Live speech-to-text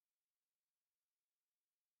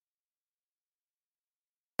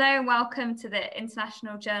Hello and welcome to the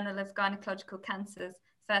International Journal of Gynecological Cancer's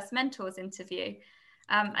First Mentors interview.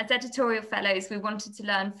 As editorial fellows, we wanted to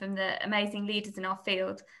learn from the amazing leaders in our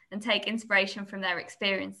field and take inspiration from their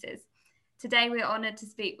experiences. Today, we are honoured to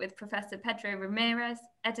speak with Professor Pedro Ramirez,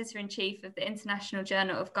 Editor-in-Chief of the International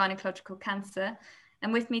Journal of Gynecological Cancer.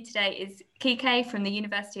 And with me today is Kike from the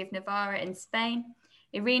University of Navarra in Spain,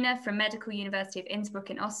 Irina from Medical University of Innsbruck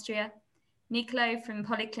in Austria, Nicolo from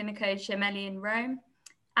Policlinico Gemelli in Rome,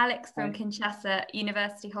 Alex from Kinshasa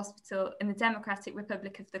University Hospital in the Democratic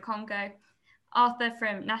Republic of the Congo, Arthur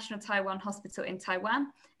from National Taiwan Hospital in Taiwan,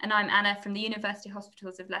 and I'm Anna from the University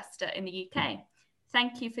Hospitals of Leicester in the UK.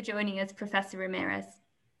 Thank you for joining us, Professor Ramirez.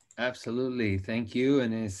 Absolutely. Thank you.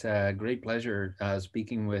 And it's a great pleasure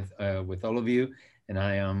speaking with all of you. And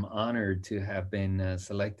I am honored to have been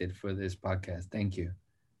selected for this podcast. Thank you.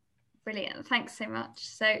 Brilliant. Thanks so much.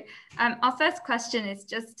 So our first question is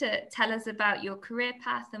just to tell us about your career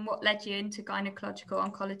path and what led you into gynecological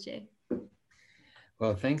oncology.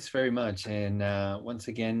 Well, thanks very much. And once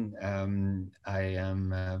again, I am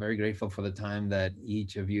very grateful for the time that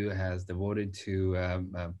each of you has devoted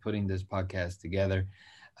to putting this podcast together.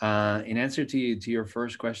 In answer to your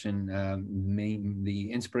first question,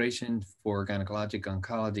 the inspiration for gynecologic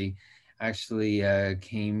oncology actually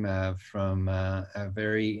came from a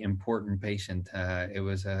very important patient. It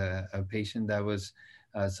was a patient that was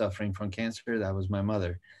suffering from cancer. That was my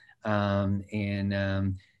mother.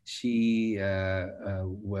 She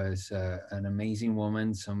was an amazing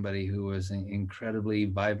woman, somebody who was incredibly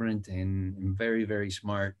vibrant and very, very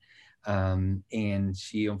smart. And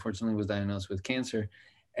she unfortunately was diagnosed with cancer.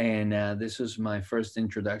 And this was my first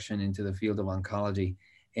introduction into the field of oncology.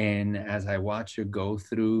 And as I watched her go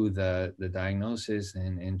through the diagnosis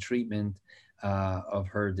and treatment of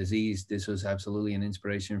her disease, this was absolutely an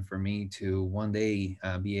inspiration for me to one day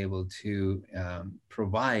be able to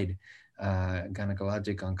provide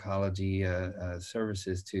gynecologic oncology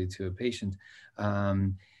services to a patient.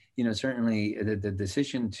 Certainly the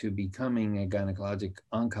decision to becoming a gynecologic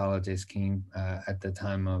oncologist came at the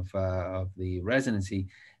time of the residency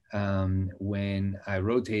when I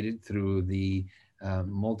rotated through the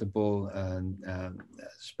multiple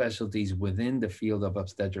specialties within the field of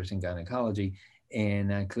obstetrics and gynecology.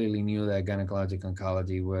 And I clearly knew that gynecologic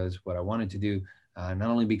oncology was what I wanted to do, not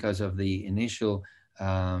only because of the initial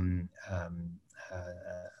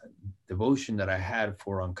devotion that I had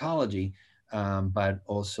for oncology, but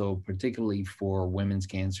also particularly for women's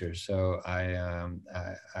cancer. So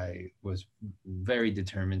I was very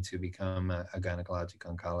determined to become a gynecologic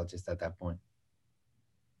oncologist at that point.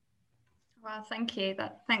 Well, thank you.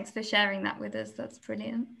 Thanks for sharing that with us. That's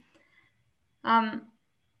brilliant.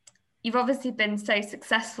 You've obviously been so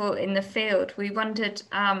successful in the field. We wondered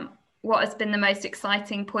what has been the most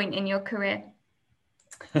exciting point in your career?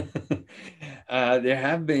 There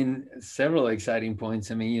have been several exciting points.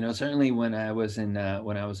 I mean, certainly when I was in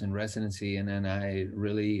residency, and then I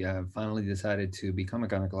really finally decided to become a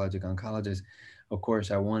gynecologic oncologist. Of course,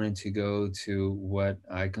 I wanted to go to what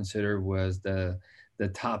I consider was the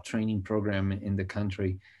top training program in the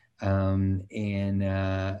country. And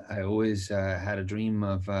I always had a dream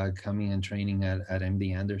of coming and training at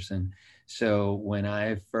MD Anderson. So when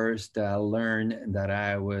I first learned that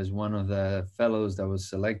I was one of the fellows that was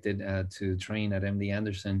selected to train at MD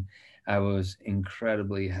Anderson, I was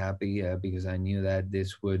incredibly happy because I knew that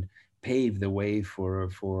this would pave the way for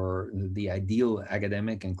the ideal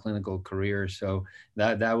academic and clinical career. So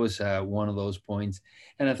that was one of those points.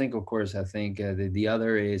 And I think, of course, the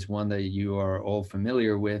other is one that you are all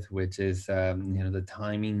familiar with, which is the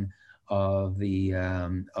timing of the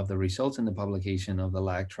results in the publication of the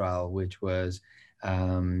LAC trial, which was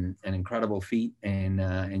an incredible feat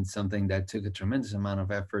and something that took a tremendous amount of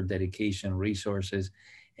effort, dedication, resources.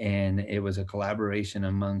 And it was a collaboration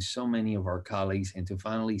among so many of our colleagues, and to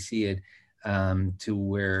finally see it to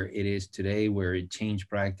where it is today, where it changed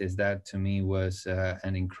practice, that to me was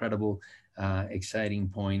an incredible, exciting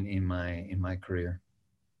point in my career.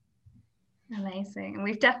 Amazing. And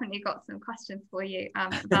we've definitely got some questions for you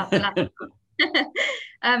about the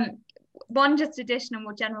lab. One just additional,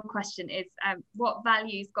 more general question is, what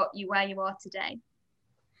values got you where you are today?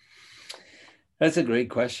 That's a great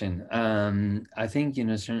question. I think,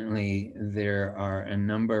 certainly there are a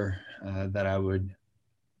number that I would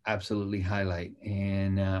absolutely highlight.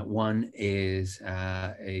 And one is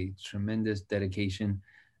a tremendous dedication,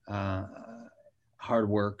 hard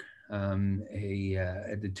work,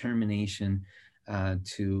 a determination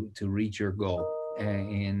to reach your goal.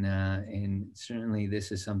 And certainly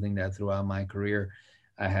this is something that throughout my career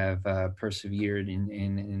I have persevered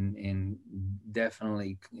in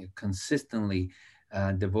definitely consistently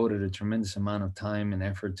devoted a tremendous amount of time and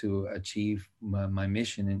effort to achieve my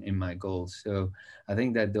mission and my goals. So I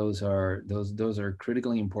think that those are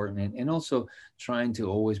critically important, and also trying to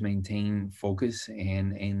always maintain focus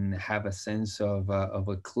and have a sense of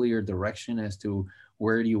a clear direction as to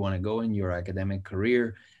where do you want to go in your academic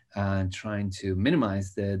career, trying to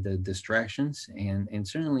minimize the distractions, and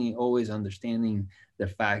certainly always understanding the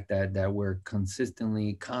fact that we're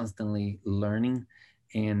constantly learning,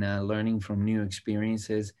 and learning from new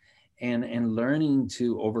experiences, and learning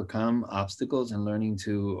to overcome obstacles, and learning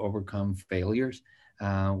to overcome failures,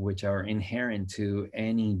 which are inherent to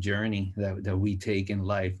any journey that we take in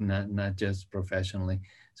life, not just professionally.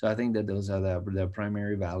 So I think that those are the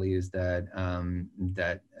primary values that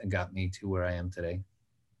got me to where I am today.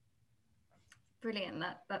 Brilliant.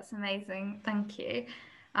 That's amazing. Thank you.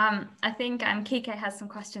 I think Kike has some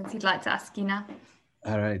questions he'd like to ask you now.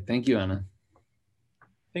 All right. Thank you, Anna.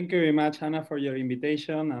 Thank you very much, Anna, for your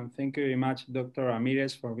invitation, and thank you very much, Dr.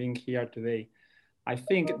 Ramirez, for being here today. I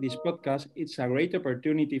think this podcast is a great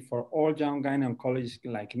opportunity for all young gynecologists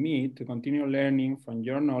like me to continue learning from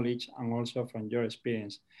your knowledge and also from your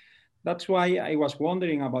experience. That's why I was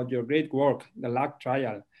wondering about your great work, the LAC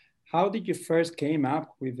trial. How did you first came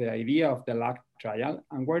up with the idea of the LAC trial,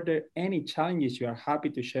 and were there any challenges you are happy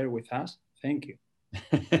to share with us? Thank you.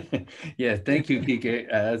 Yeah, thank you, Kike.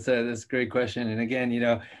 That's a great question. And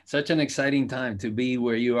again, such an exciting time to be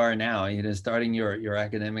where you are now, starting your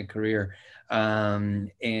academic career. And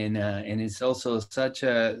it's also such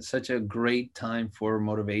a great time for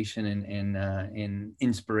motivation and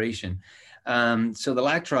inspiration. So the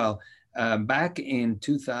LAC trial, back in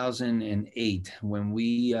 2008, when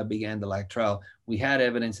we began the LAC trial, we had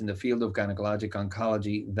evidence in the field of gynecologic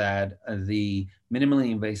oncology that the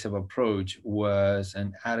minimally invasive approach was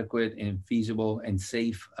an adequate and feasible and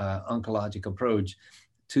safe oncologic approach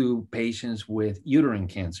to patients with uterine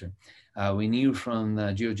cancer. We knew from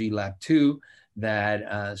the GOG Lab 2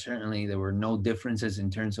 that certainly there were no differences in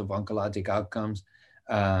terms of oncologic outcomes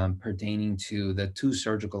pertaining to the two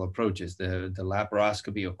surgical approaches, the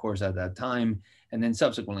laparoscopy, of course, at that time, and then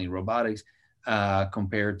subsequently robotics,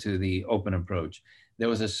 compared to the open approach. There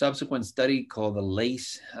was a subsequent study called the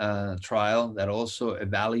LACE trial that also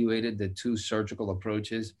evaluated the two surgical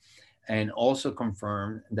approaches and also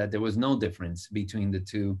confirmed that there was no difference between the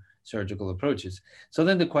two surgical approaches. So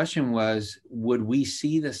then the question was, would we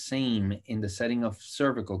see the same in the setting of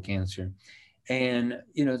cervical cancer? And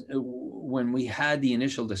when we had the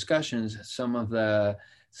initial discussions, some of the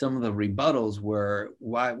rebuttals were,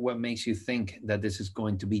 what makes you think that this is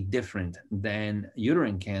going to be different than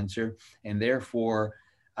uterine cancer, and therefore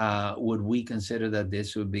would we consider that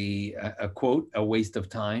this would be a quote, a waste of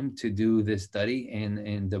time to do this study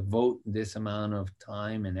and devote this amount of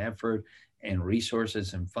time and effort and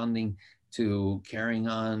resources and funding to carrying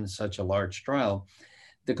on such a large trial?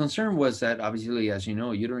 The concern was that, obviously, as you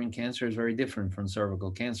know, uterine cancer is very different from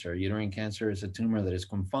cervical cancer. Uterine cancer is a tumor that is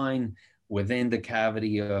confined within the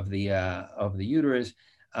cavity of the uterus,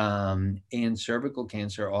 and cervical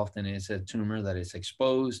cancer often is a tumor that is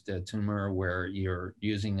exposed, a tumor where you're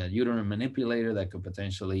using a uterine manipulator that could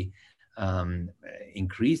potentially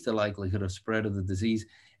increase the likelihood of spread of the disease.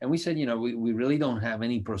 And we said, we really don't have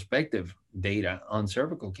any prospective data on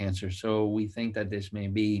cervical cancer, so we think that this may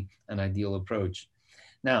be an ideal approach.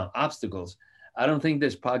 Now, obstacles. I don't think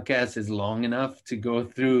this podcast is long enough to go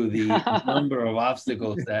through the number of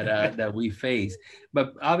obstacles that we face.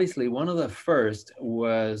 But obviously, one of the first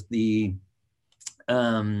was the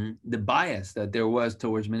bias that there was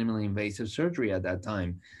towards minimally invasive surgery at that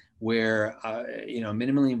time, where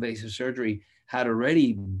minimally invasive surgery had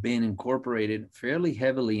already been incorporated fairly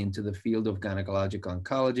heavily into the field of gynecologic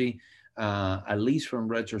oncology, at least from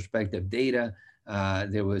retrospective data.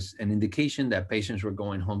 There was an indication that patients were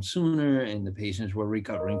going home sooner and the patients were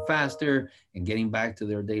recovering faster and getting back to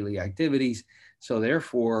their daily activities. So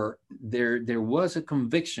therefore, there was a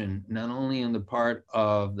conviction, not only on the part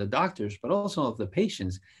of the doctors, but also of the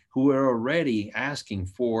patients who were already asking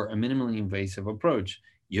for a minimally invasive approach,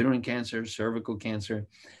 uterine cancer, cervical cancer.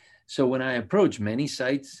 So when I approached many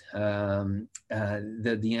sites, the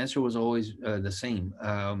answer was always the same.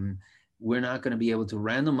 We're not going to be able to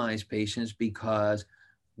randomize patients because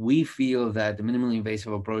we feel that the minimally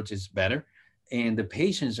invasive approach is better, and the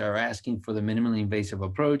patients are asking for the minimally invasive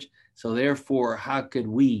approach. So therefore, how could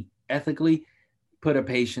we ethically put a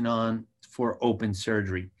patient on for open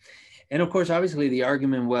surgery? And of course, obviously, the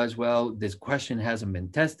argument was, well, this question hasn't been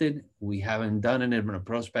tested. We haven't done it in a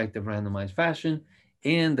prospective randomized fashion,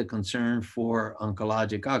 and the concern for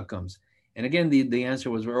oncologic outcomes. And again, the answer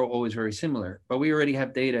was always very similar, but we already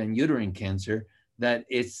have data in uterine cancer that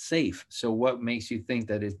it's safe. So what makes you think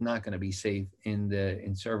that it's not going to be safe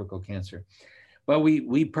in cervical cancer? But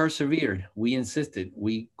we persevered, we insisted,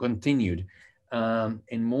 we continued.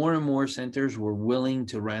 And more centers were willing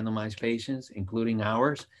to randomize patients, including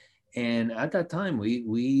ours. And at that time,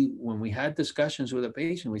 when we had discussions with a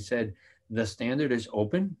patient, we said, the standard is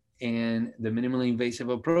open and the minimally invasive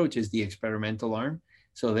approach is the experimental arm.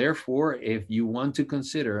 So therefore, if you want to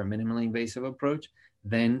consider a minimally invasive approach,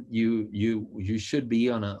 then you should be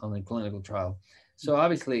on a clinical trial. So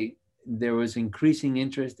obviously there was increasing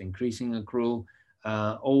interest, increasing accrual.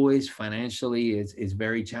 Always financially, it's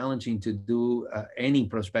very challenging to do any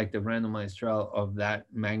prospective randomized trial of that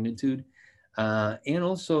magnitude. And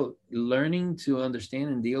also learning to understand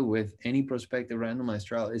and deal with any prospective randomized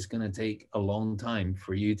trial is going to take a long time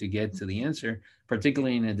for you to get to the answer,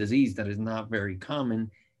 particularly in a disease that is not very common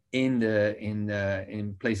in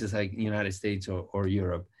places like the United States or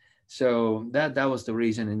Europe. So that was the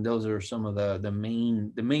reason, and those are some of the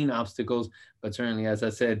main obstacles. But certainly, as I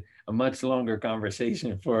said, a much longer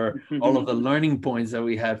conversation for all of the learning points that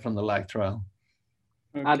we had from the LAC trial.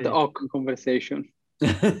 Okay. Ad hoc conversation.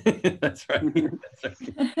 That's right.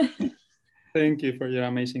 Thank you for your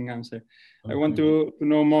amazing answer. Okay. I want to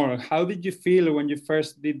know more. How did you feel when you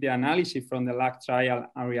first did the analysis from the LAC trial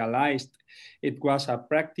and realized it was a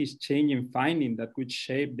practice-changing finding that could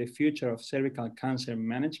shape the future of cervical cancer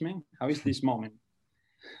management? How is this moment?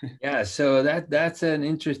 Yeah, so that's an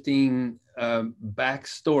interesting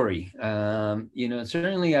backstory.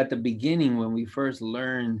 Certainly at the beginning when we first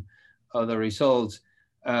learned of the results,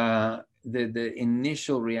 the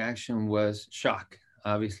initial reaction was shock,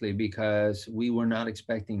 obviously, because we were not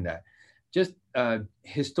expecting that. Just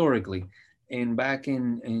historically, back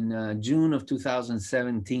in June of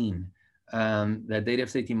 2017, the Data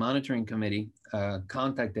Safety Monitoring Committee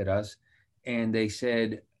contacted us, and they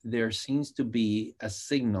said there seems to be a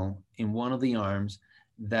signal in one of the arms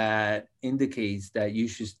that indicates that you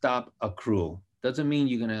should stop accrual. Doesn't mean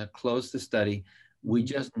you're going to close the study. We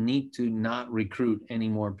just need to not recruit any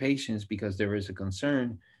more patients because there is a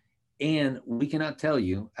concern. And we cannot tell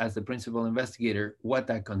you, as the principal investigator, what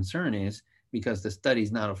that concern is because the study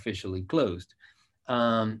is not officially closed.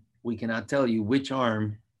 We cannot tell you which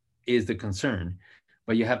arm is the concern,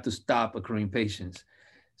 but you have to stop accruing patients.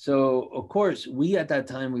 So, of course, we at that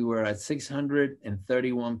time, we were at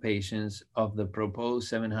 631 patients of the proposed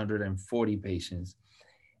 740 patients.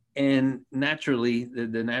 And naturally,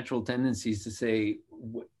 the natural tendency is to say,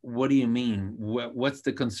 what do you mean? What's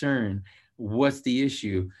the concern? What's the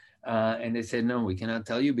issue? And they said, no, we cannot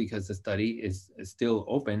tell you because the study is still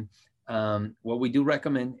open. What we do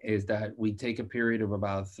recommend is that we take a period of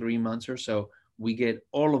about 3 months or so. We get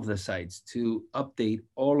all of the sites to update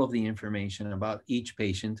all of the information about each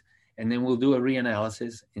patient, and then we'll do a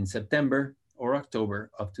reanalysis in September or October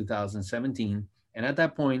of 2017. And at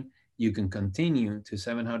that point, you can continue to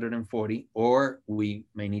 740, or we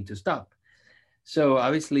may need to stop. So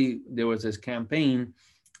obviously, there was this campaign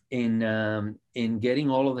in getting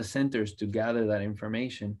all of the centers to gather that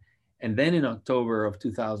information. And then in October of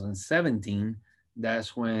 2017,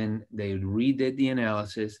 that's when they redid the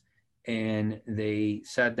analysis, and they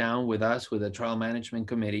sat down with us, with the trial management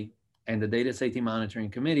committee and the data safety monitoring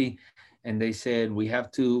committee, and they said, we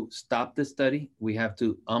have to stop the study, we have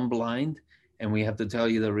to unblind, and we have to tell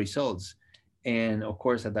you the results. And of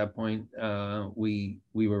course, at that point, we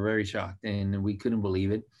were very shocked and we couldn't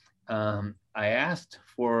believe it. I asked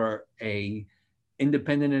for a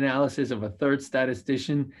independent analysis of a third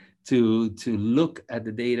statistician to look at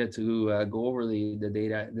the data, to go over the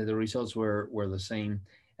data. The results were the same.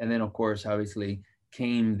 And then, of course, obviously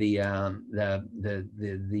came the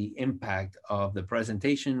impact of the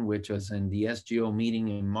presentation, which was in the SGO meeting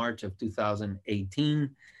in March of 2018.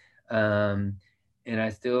 And I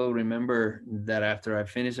still remember that after I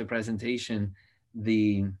finished the presentation,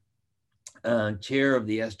 the chair of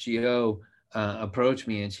the SGO approached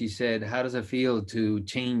me and she said, how does it feel to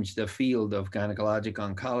change the field of gynecologic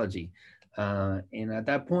oncology? And at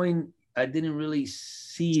that point, I didn't really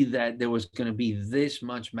see that there was going to be this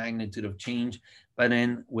much magnitude of change. But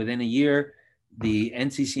then within a year, the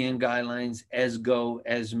NCCN guidelines, ESGO,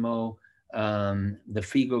 ESMO, the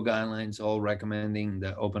FIGO guidelines, all recommending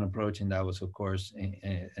the open approach. And that was, of course,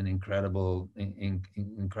 an incredible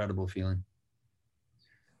feeling.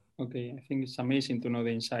 Okay, I think it's amazing to know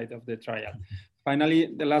the insight of the trial.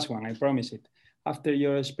 Finally, the last one, I promise it. After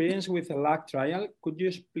your experience with the LAC trial, could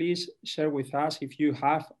you please share with us if you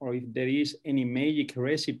have or if there is any magic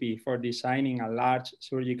recipe for designing a large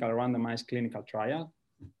surgical randomized clinical trial?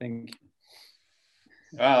 Thank you.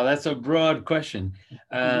 Wow, that's a broad question.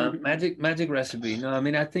 Magic recipe. No, I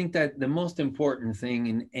mean, I think that the most important thing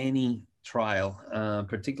in any trial,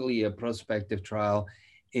 particularly a prospective trial,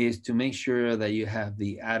 is to make sure that you have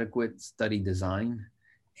the adequate study design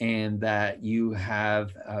and that you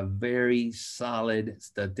have a very solid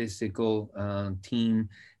statistical team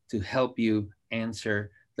to help you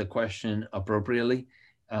answer the question appropriately,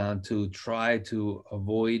 to try to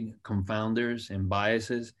avoid confounders and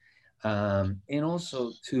biases, and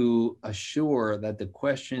also to assure that the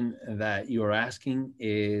question that you're asking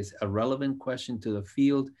is a relevant question to the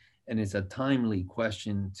field and is a timely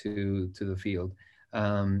question to the field.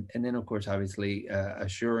 And then, of course, obviously,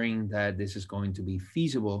 assuring that this is going to be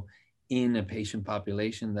feasible in a patient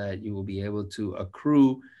population that you will be able to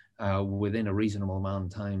accrue within a reasonable amount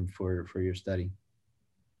of time for your study.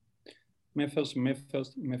 Methods.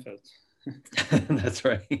 That's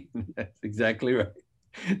right. That's exactly right.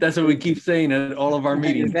 That's what we keep saying at all of our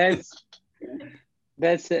meetings.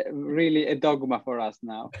 That's really a dogma for us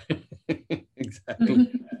now.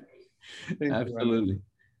 Exactly. Absolutely.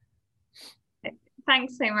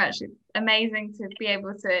 Thanks so much. It's amazing to be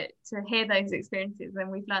able to hear those experiences, and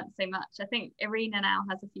we've learned so much. I think Irina now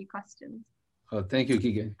has a few questions. Oh, thank you,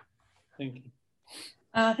 Kike. Thank you.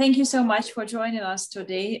 Thank you so much for joining us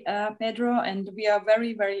today, Pedro, and we are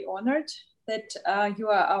very, very honored that you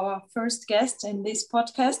are our first guest in this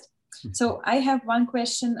podcast. So I have one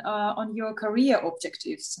question on your career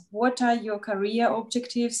objectives. What are your career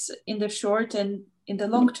objectives in the short and in the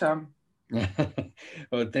long term?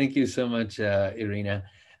 Well, thank you so much, Irina.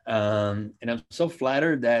 And I'm so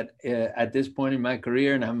flattered that at this point in my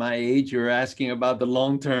career and at my age, you're asking about the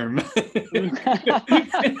long-term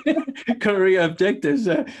career objectives.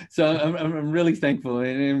 So I'm really thankful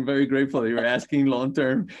and I'm very grateful that you're asking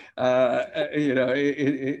long-term.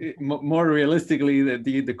 More realistically,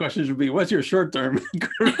 the question should be, what's your short-term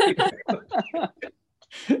career?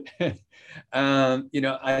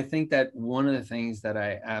 I think that one of the things that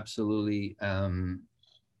I absolutely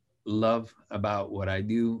love about what I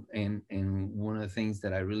do, and one of the things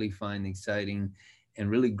that I really find exciting and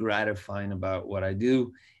really gratifying about what I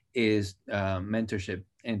do is mentorship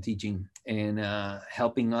and teaching and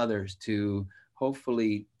helping others to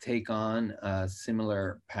hopefully take on a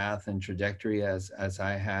similar path and trajectory as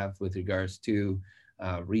I have with regards to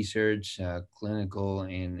research, clinical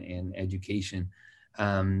and education.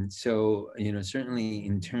 So, certainly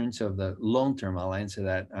in terms of the long term, I'll answer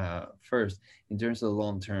that first. In terms of the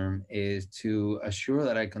long term is to assure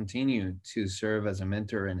that I continue to serve as a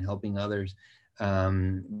mentor and helping others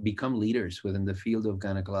become leaders within the field of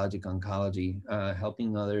gynecologic oncology,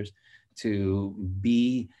 helping others to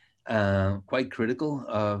be quite critical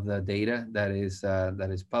of the data that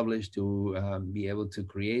is published, to be able to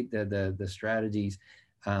create the strategies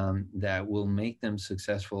that will make them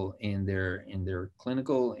successful in their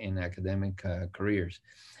clinical and academic careers.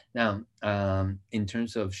 Now, in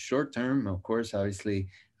terms of short term, of course, obviously,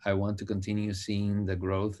 I want to continue seeing the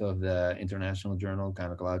growth of the International Journal of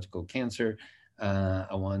Gynecological Cancer.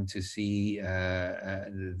 I want to see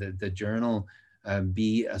the journal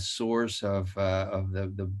be a source of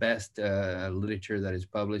the best literature that is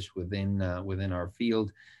published within our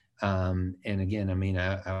field. And again, I mean,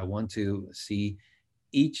 I want to see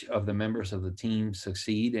each of the members of the team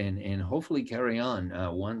succeed and hopefully carry on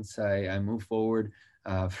once I move forward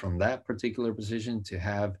from that particular position to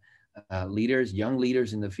have leaders, young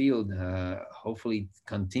leaders in the field, hopefully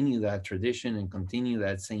continue that tradition and continue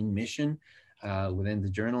that same mission within the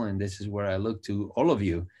journal. And this is where I look to all of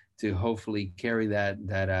you to hopefully carry that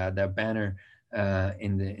banner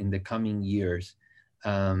in the coming years.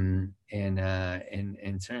 And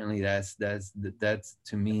certainly that's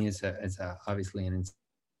to me is obviously an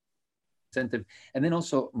incentive. And then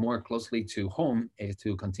also more closely to home is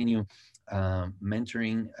to continue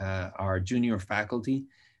mentoring our junior faculty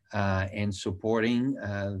and supporting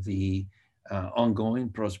the ongoing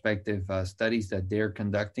prospective studies that they're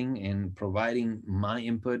conducting, and providing my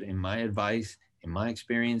input and my advice and my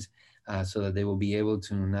experience so that they will be able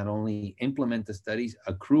to not only implement the studies,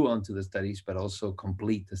 accrue onto the studies, but also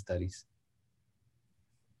complete the studies.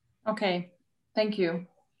 Okay, thank you.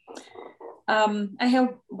 I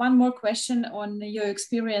have one more question on your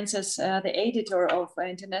experience as the editor of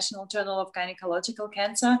International Journal of Gynecological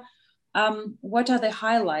Cancer. What are the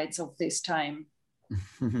highlights of this time?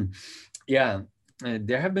 Yeah,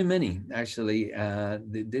 there have been many, actually.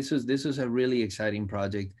 This was a really exciting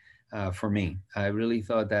project for me. I really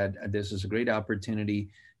thought that this was a great opportunity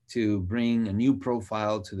to bring a new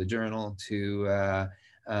profile to the journal, to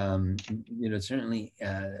certainly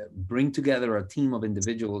bring together a team of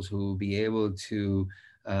individuals who will be able to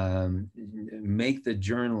make the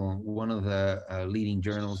journal one of the leading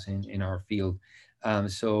journals in our field.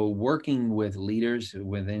 So working with leaders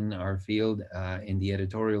within our field in the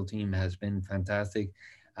editorial team has been fantastic.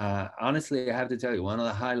 Honestly, I have to tell you, one of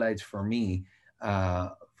the highlights for me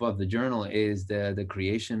of the journal is the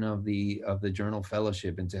creation of the journal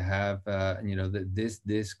fellowship, and to have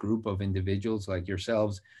this group of individuals like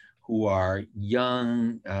yourselves who are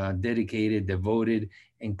young, dedicated, devoted,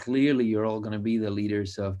 and clearly you're all going to be the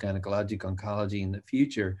leaders of gynecologic oncology in the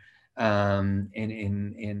future. And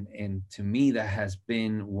to me, that has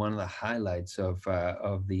been one of the highlights of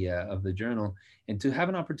the journal, and to have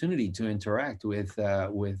an opportunity to interact with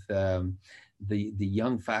the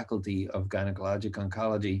young faculty of gynecologic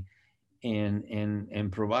oncology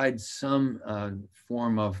and provide some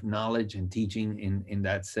form of knowledge and teaching in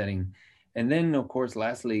that setting. And then, of course,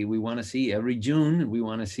 lastly, we want to see every June, we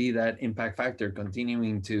want to see that impact factor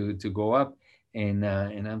continuing to go up, and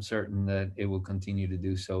I'm certain that it will continue to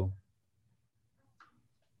do so.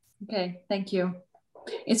 Okay, thank you.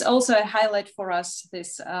 It's also a highlight for us,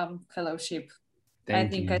 this fellowship. I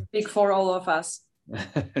think I speak for all of us.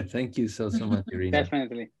 Thank you so much, Irina.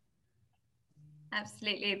 Definitely.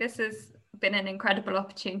 Absolutely. This has been an incredible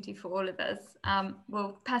opportunity for all of us.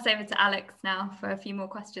 We'll pass over to Alex now for a few more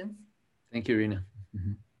questions. Thank you, Irina.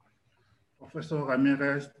 Mm-hmm. Professor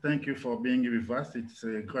Ramirez, thank you for being with us. It's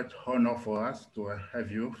a great honor for us to have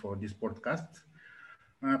you for this podcast.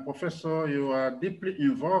 Professor, you are deeply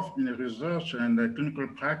involved in research and clinical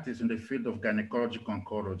practice in the field of gynecologic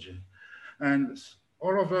oncology. And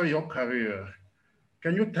all over your career,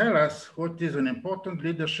 can you tell us what is an important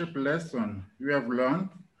leadership lesson you have learned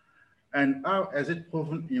and how has it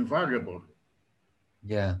proven invaluable?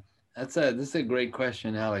 Yeah, this is a great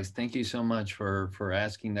question, Alex. Thank you so much for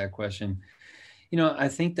asking that question. You know, I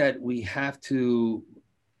think that we have to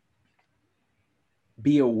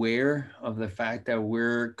be aware of the fact that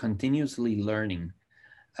we're continuously learning,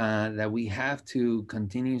 that we have to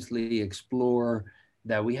continuously explore,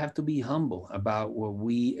 that we have to be humble about what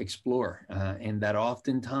we explore, and that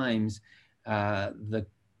oftentimes the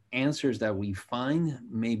answers that we find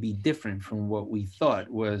may be different from what we thought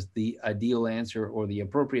was the ideal answer or the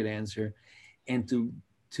appropriate answer, and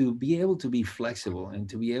to be able to be flexible and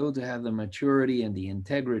to be able to have the maturity and the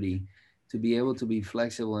integrity to be able to be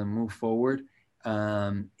flexible and move forward,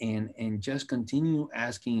 and just continue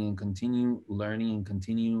asking and continue learning and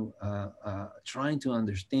continue trying to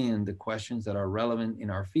understand the questions that are relevant in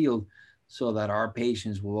our field so that our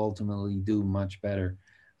patients will ultimately do much better.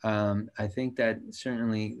 I think that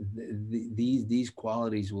certainly these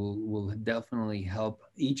qualities will definitely help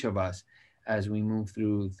each of us as we move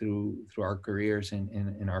through our careers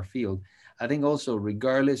in our field. I think also,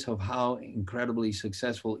 regardless of how incredibly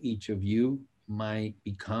successful each of you might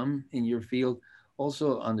become in your field,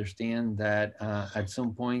 also understand that at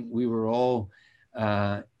some point we were all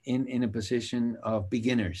in a position of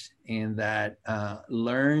beginners, and that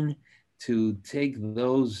learn to take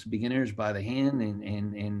those beginners by the hand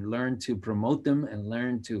and learn to promote them and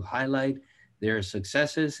learn to highlight their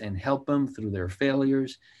successes and help them through their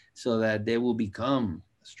failures so that they will become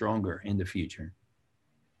stronger in the future.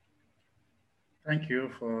 Thank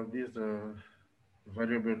you for this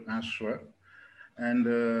valuable answer.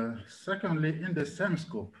 And secondly, in the same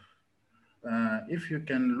scope, if you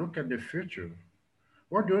can look at the future,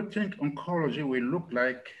 what do you think oncology will look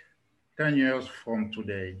like 10 years from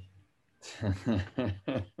today?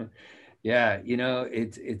 Yeah, you know,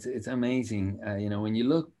 it's amazing. You know, when you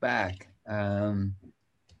look back,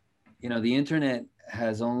 you know, the internet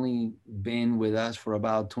has only been with us for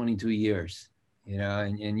about 22 years, you know,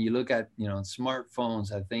 and you look at, you know,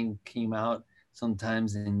 smartphones, I think came out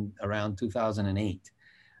sometimes in around 2008.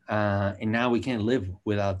 And now we can't live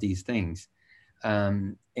without these things.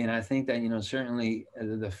 And I think that, you know, certainly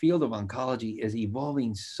the field of oncology is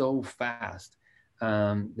evolving so fast.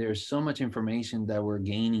 There's so much information that we're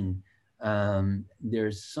gaining.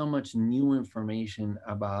 There's so much new information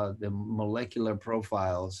about the molecular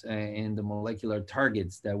profiles and the molecular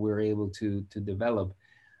targets that we're able to develop.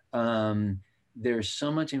 There's so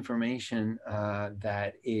much information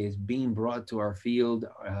that is being brought to our field,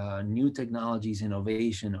 new technologies,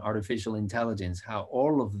 innovation, artificial intelligence, how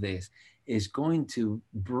all of this is going to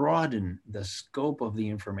broaden the scope of the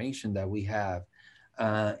information that we have.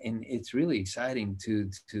 And it's really exciting to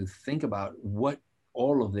think about what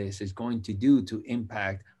all of this is going to do to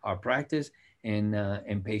impact our practice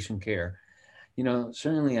and patient care. You know,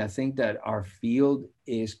 certainly I think that our field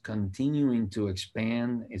is continuing to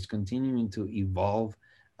expand, it's continuing to evolve.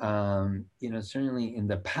 You know, certainly in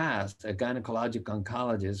the past, a gynecologic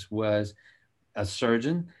oncologist was a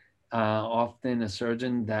surgeon often a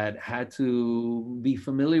surgeon that had to be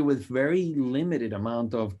familiar with very limited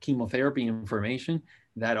amount of chemotherapy information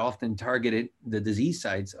that often targeted the disease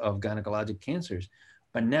sites of gynecologic cancers.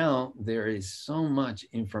 But now there is so much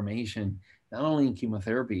information, not only in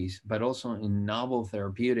chemotherapies, but also in novel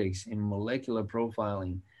therapeutics, in molecular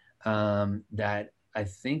profiling, that I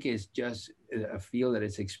think is just a field that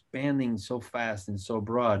is expanding so fast and so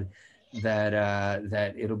broad that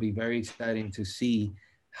that it'll be very exciting to see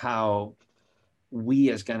how we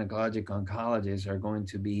as gynecologic oncologists are going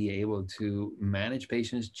to be able to manage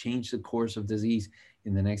patients, change the course of disease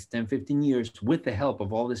in the next 10, 15 years with the help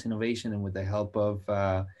of all this innovation and with the help of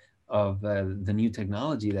the new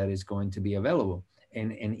technology that is going to be available.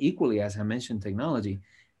 And equally, as I mentioned, technology,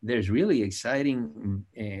 there's really exciting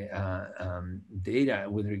data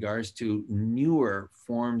with regards to newer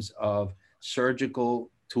forms of surgical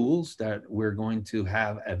tools that we're going to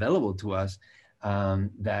have available to us,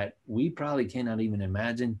 that we probably cannot even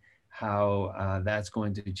imagine how that's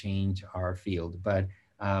going to change our field. But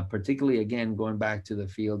particularly, again, going back to the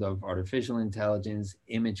field of artificial intelligence,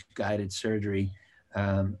 image-guided surgery,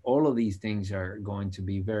 all of these things are going to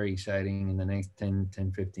be very exciting in the next 10,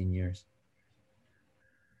 15 years.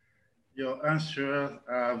 Your answers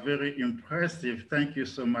are very impressive. Thank you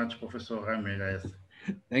so much, Professor Ramirez.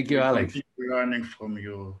 Thank you, Alex. Continue learning from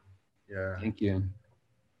you. Yeah. Thank you.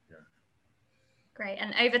 Yeah. Great.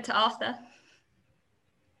 And over to Arthur.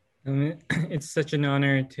 It's such an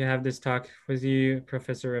honor to have this talk with you,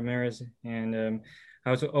 Professor Ramirez. And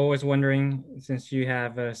I was always wondering, since you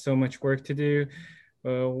have so much work to do,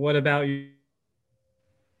 what about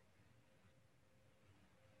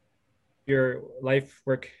your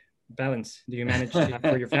life-work balance do you manage to have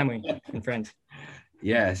for your family and friends?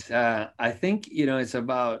 Yes, I think, you know, it's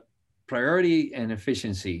about priority and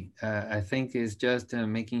efficiency. I think it's just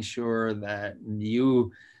making sure that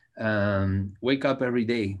you wake up every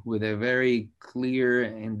day with a very clear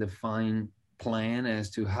and defined plan as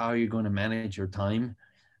to how you're going to manage your time.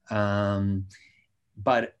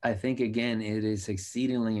 But I think, again, it is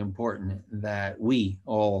exceedingly important that we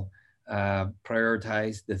all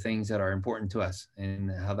prioritize the things that are important to us, and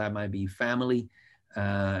how that might be family,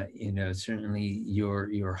 you know, certainly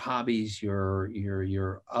your hobbies,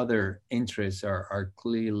 your other interests are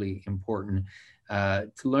clearly important. To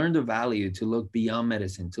learn the value, to look beyond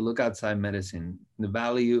medicine, to look outside medicine, the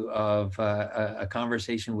value of a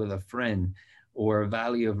conversation with a friend, or a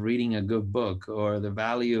value of reading a good book, or the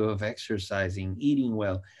value of exercising, eating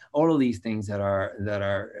well, all of these things that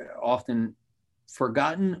are often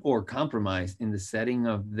forgotten or compromised in the setting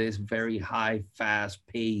of this very high, fast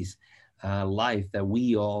pace life that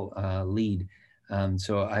we all lead.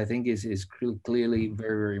 So I think it's clearly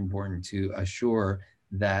very, very important to assure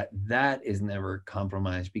that that is never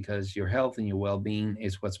compromised, because your health and your well-being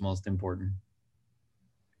is what's most important.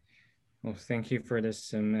 Well, thank you for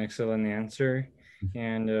this excellent answer.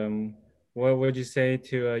 And what would you say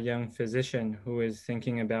to a young physician who is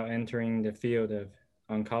thinking about entering the field of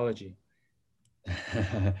oncology?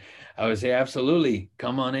 I would say absolutely,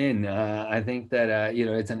 come on in. I think that you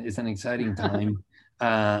know, it's an exciting time.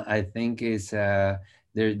 I think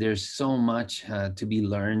there's so much to be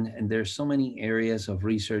learned, and there's so many areas of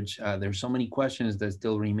research. There's so many questions that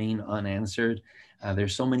still remain unanswered.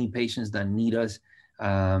 There's so many patients that need us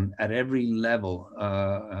at every level,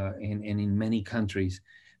 and in many countries.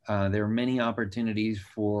 There are many opportunities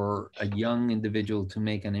for a young individual to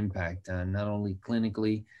make an impact, not only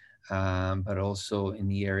clinically, but also in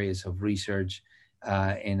the areas of research,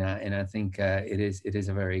 and I think it is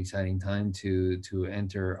a very exciting time to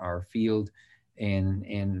enter our field,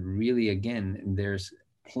 and really, again, there's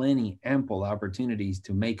plenty, ample opportunities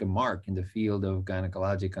to make a mark in the field of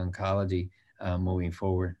gynecologic oncology moving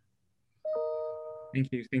forward. Thank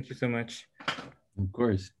you so much. Of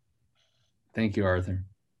course. Thank you, Arthur.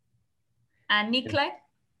 And Nicolo?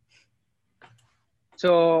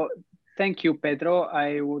 So thank you, Pedro.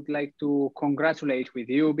 I would like to congratulate with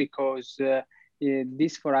you, because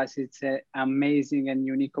this for us, it's an amazing and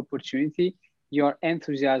unique opportunity. Your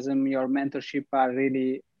enthusiasm, your mentorship are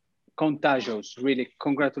really contagious. Really,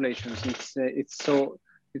 congratulations. It's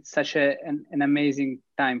such an amazing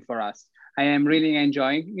time for us. I am really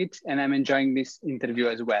enjoying it, and I'm enjoying this interview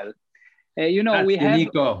as well. You know, we have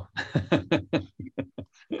Nico.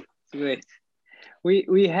 Great.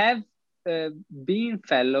 We have been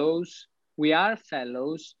fellows. We are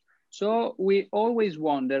fellows. So we always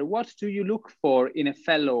wonder, what do you look for in a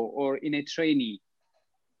fellow or in a trainee?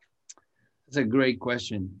 That's a great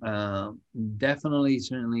question. Definitely,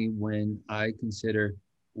 certainly, when I consider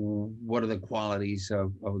what are the qualities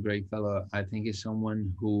of a great fellow, I think is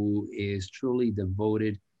someone who is truly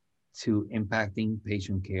devoted to impacting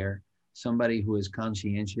patient care, somebody who is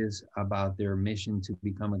conscientious about their mission to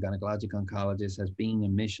become a gynecologic oncologist as being a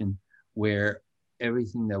mission where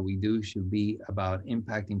everything that we do should be about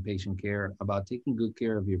impacting patient care, about taking good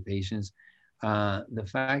care of your patients. The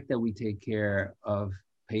fact that we take care of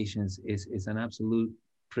patients is an absolute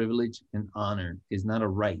privilege and honor. It's not a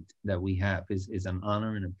right that we have. It's an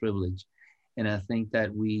honor and a privilege. And I think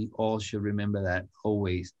that we all should remember that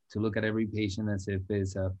always, to look at every patient as if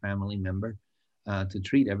it's a family member, to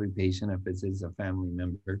treat every patient as if it's a family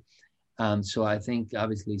member. So I think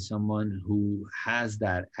obviously someone who has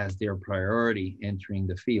that as their priority entering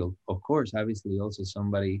the field, of course, obviously also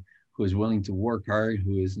somebody who is willing to work hard,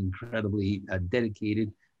 who is incredibly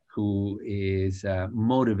dedicated, who is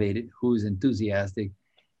motivated, who is enthusiastic,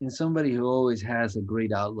 and somebody who always has a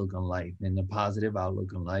great outlook on life and a positive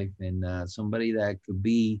outlook on life, and somebody that could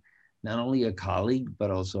be not only a colleague, but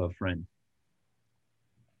also a friend.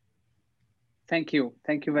 Thank you.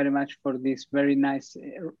 Thank you very much for this very nice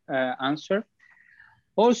answer.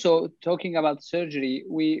 Also, talking about surgery,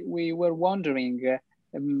 we were wondering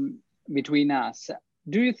between us,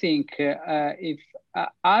 do you think if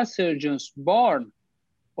are surgeons born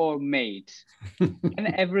or made?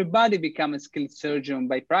 Can everybody become a skilled surgeon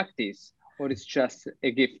by practice, or it's just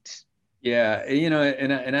a gift? Yeah, you know,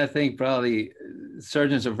 and I think probably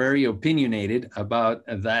surgeons are very opinionated about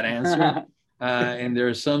that answer. And there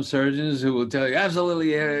are some surgeons who will tell you,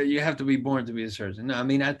 absolutely, you have to be born to be a surgeon. No, I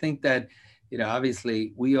mean, I think that, you know,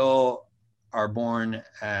 obviously we all are born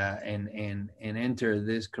and enter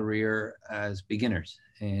this career as beginners.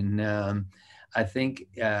 And I think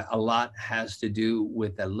a lot has to do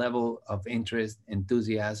with the level of interest,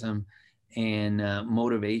 enthusiasm, and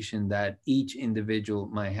motivation that each individual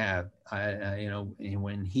might have. You know,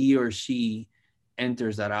 when he or she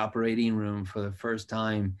enters that operating room for the first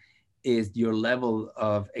time, is your level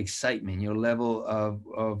of excitement, your level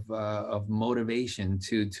of motivation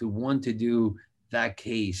to want to do that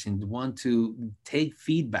case and want to take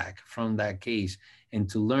feedback from that case and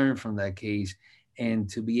to learn from that case and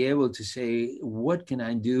to be able to say, what can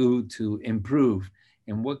I do to improve?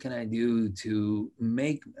 And what can I do to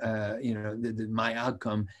make you know, my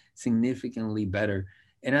outcome significantly better?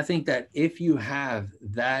 And I think that if you have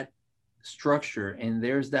that structure and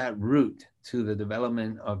there's that route to the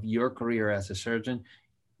development of your career as a surgeon,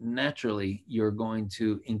 naturally you're going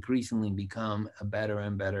to increasingly become a better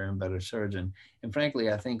and better and better surgeon. And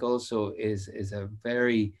frankly, I think also is a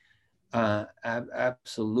very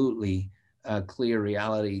absolutely clear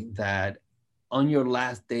reality that on your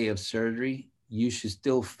last day of surgery, you should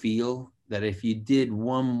still feel that if you did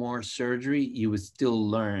one more surgery, you would still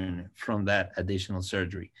learn from that additional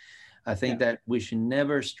surgery. I think that we should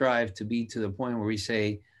never strive to be to the point where we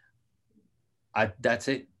say, that's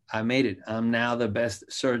it, I made it, I'm now the best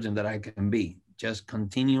surgeon that I can be. Just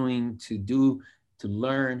continuing to do, to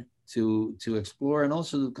learn, to explore, and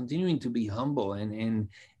also continuing to be humble and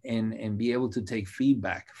be able to take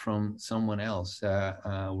feedback from someone else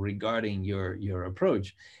regarding your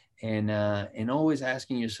approach, and always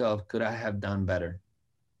asking yourself, could I have done better?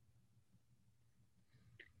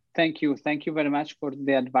 Thank you very much for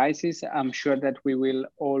the advices. I'm sure that we will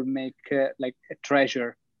all make like a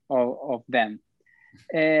treasure of them.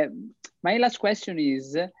 My last question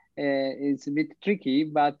is it's a bit tricky,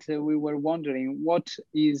 but we were wondering, what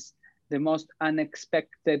is the most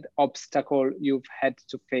unexpected obstacle you've had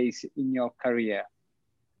to face in your career?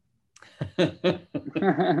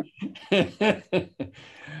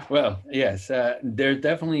 Well, yes, there's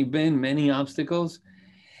definitely been many obstacles.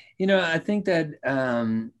 You know, I think that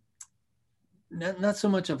not so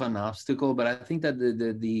much of an obstacle, but I think that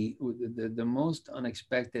the most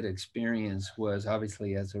unexpected experience was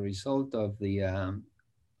obviously as a result of the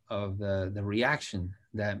reaction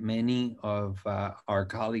that many of our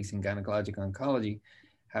colleagues in gynecologic oncology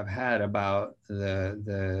have had about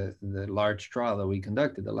the large trial that we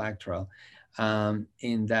conducted, the LAC trial,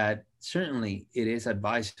 in that certainly it is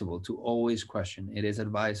advisable to always question. It is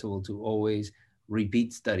advisable to always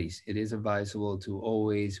repeat studies. It is advisable to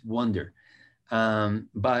always wonder.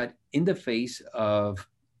 But in the face of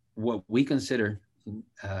what we consider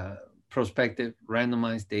prospective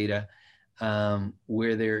randomized data,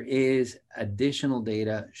 where there is additional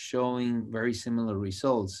data showing very similar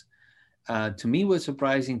results, to me was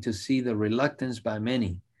surprising to see the reluctance by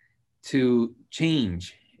many to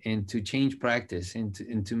change and to change practice. And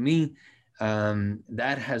to me,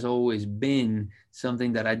 that has always been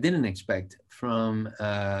something that I didn't expect from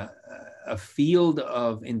a field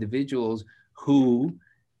of individuals who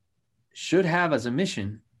should have as a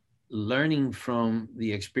mission learning from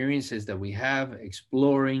the experiences that we have,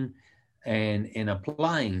 exploring, and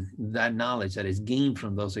applying that knowledge that is gained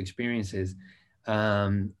from those experiences.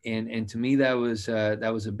 And to me, that was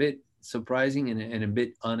a bit surprising and a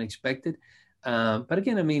bit unexpected. But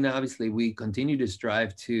again, I mean, obviously, we continue to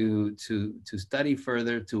strive to study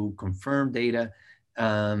further, to confirm data,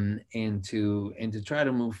 and to try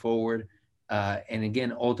to move forward. And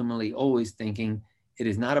again, ultimately, always thinking it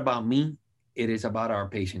is not about me; it is about our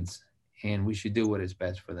patients, and we should do what is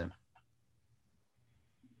best for them.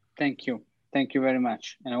 Thank you very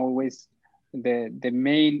much. And always, the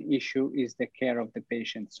main issue is the care of the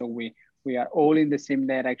patient. So we are all in the same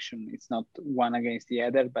direction. It's not one against the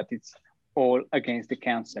other, but it's all against the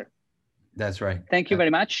cancer. That's right. Thank you very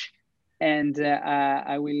much. And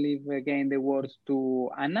I will leave again the word to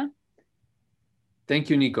Anna. Thank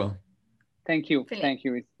you, Nico. Thank you. Thank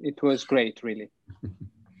you. It was great, really.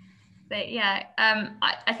 So, yeah,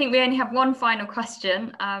 I think we only have one final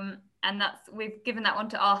question, and we've given that one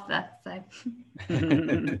to Arthur. So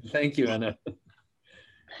thank you, Anna.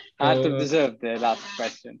 Arthur deserved the last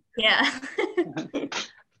question. Yeah.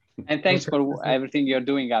 And thanks for everything you're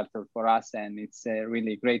doing, Arthur, for us. And it's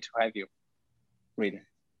really great to have you. Really.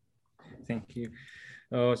 Thank you.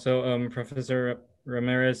 So Professor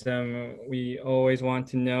Ramirez, we always want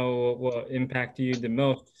to know what impacted you the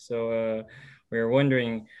most. So we're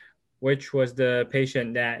wondering, which was the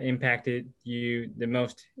patient that impacted you the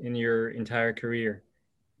most in your entire career?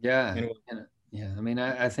 Yeah. I mean,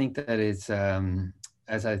 I think that it's,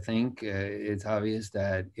 as I think, it's obvious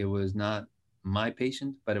that it was not my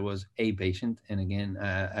patient, but it was a patient. And again,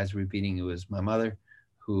 as repeating, it was my mother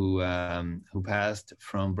who passed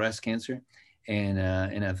from breast cancer. And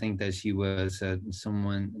I think that she was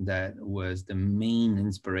someone that was the main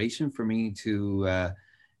inspiration for me to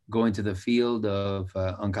go into the field of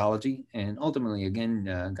oncology. And ultimately, again,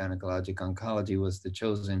 gynecologic oncology was the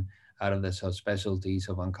chosen out of the subspecialties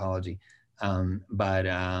of oncology. But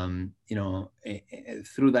you know,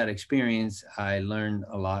 through that experience, I learned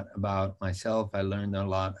a lot about myself. I learned a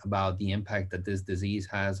lot about the impact that this disease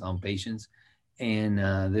has on patients. And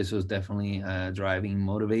this was definitely a driving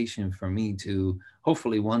motivation for me to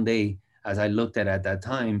hopefully one day, as I looked at that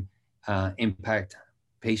time, impact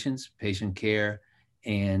patients, patient care,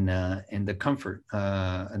 and the comfort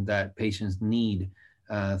that patients need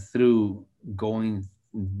through going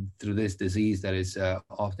through this disease that is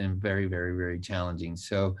often very, very, very challenging.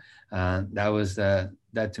 So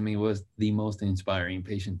that to me was the most inspiring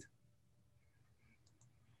patient.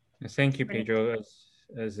 Thank you, Pedro.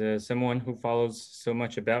 As someone who follows so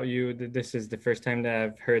much about you, this is the first time that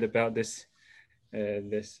I've heard about this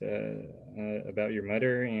about your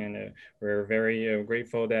mother, and we're very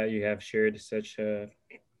grateful that you have shared such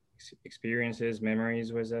experiences,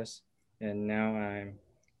 memories with us. And now I'm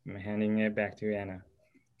handing it back to Anna.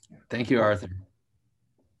 Thank you, Arthur.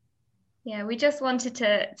 Yeah, we just wanted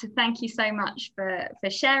to thank you so much for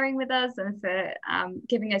sharing with us and for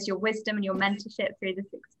giving us your wisdom and your mentorship through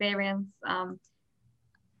this experience.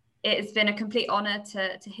 It has been a complete honor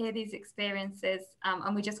to hear these experiences,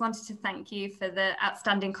 and we just wanted to thank you for the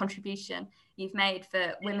outstanding contribution you've made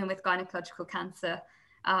for women with gynecological cancer,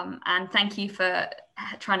 and thank you for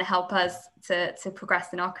trying to help us to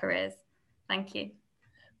progress in our careers. Thank you.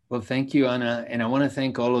 Well, thank you, Anna, and I want to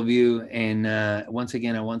thank all of you. And once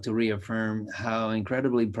again, I want to reaffirm how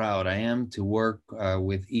incredibly proud I am to work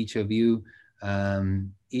with each of you.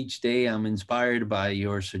 Each day I'm inspired by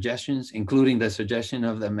your suggestions, including the suggestion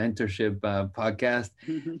of the mentorship podcast.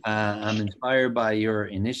 I'm inspired by your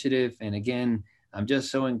initiative. And again, I'm just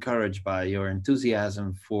so encouraged by your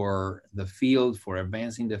enthusiasm for the field, for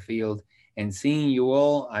advancing the field. And seeing you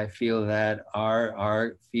all, I feel that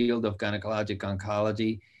our field of gynecologic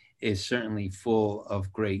oncology is certainly full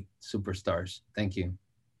of great superstars. Thank you.